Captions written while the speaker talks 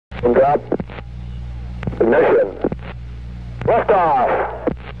Drop. Ignition. Liftoff.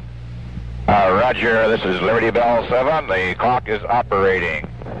 Roger, this is Liberty Bell 7. The clock is operating.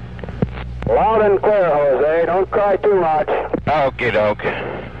 Loud and clear, Jose. Don't cry too much. Okie doke.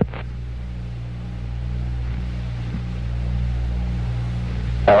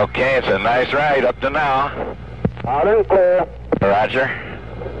 Okay, it's a nice ride up to now. Loud and clear. Roger.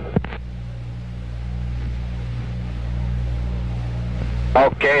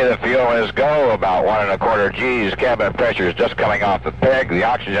 Okay, the fuel is go, about 1 1/4 G's. Cabin pressure is just coming off the peg. The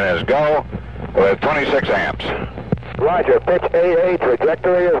oxygen is go with 26 amps. Roger, pitch AA,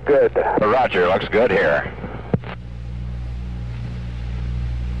 trajectory is good. Roger, looks good here.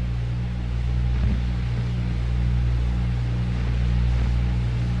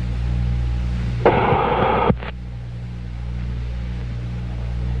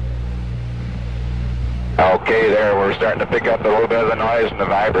 Okay, there, we're starting to pick up a little bit of the noise and the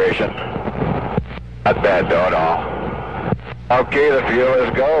vibration. Not bad though at all. Okay, the fuel is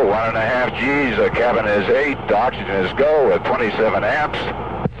go, 1 1/2 G's, the cabin is 8, the oxygen is go with 27 amps.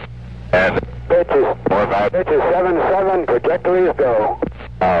 And pitch is 7-7, trajectory is go.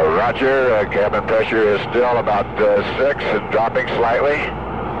 Roger, cabin pressure is still about 6 and dropping slightly.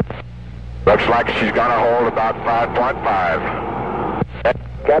 Looks like she's gonna hold about 5.5.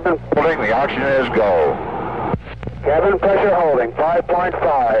 Cabin Holding, the oxygen is go. Cabin pressure holding,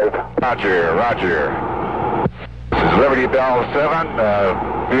 5.5. Roger, roger. This is Liberty Bell 7,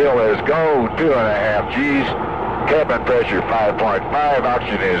 fuel is go, 2 1/2 G's. Cabin pressure 5.5,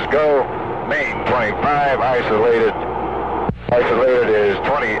 oxygen is go. Main 25, isolated is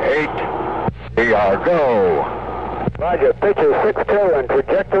 28. We are go. Roger, pitch is 6-2 and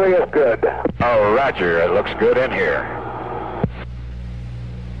trajectory is good. Oh, roger, it looks good in here.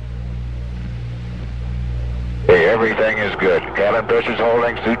 Hey, everything is good. Cabin pressure's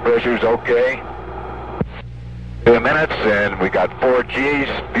holding, suit pressure's okay. 2 minutes and we got 4 G's.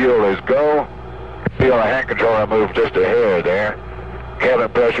 Fuel is go. Feel the hand controller move just a hair there. Cabin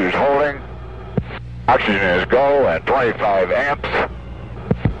pressure's holding. Oxygen is go and 25 amps.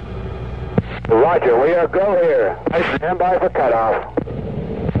 Roger, we are go here. I stand by for cutoff.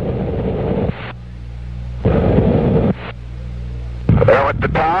 There with the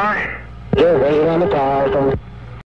power.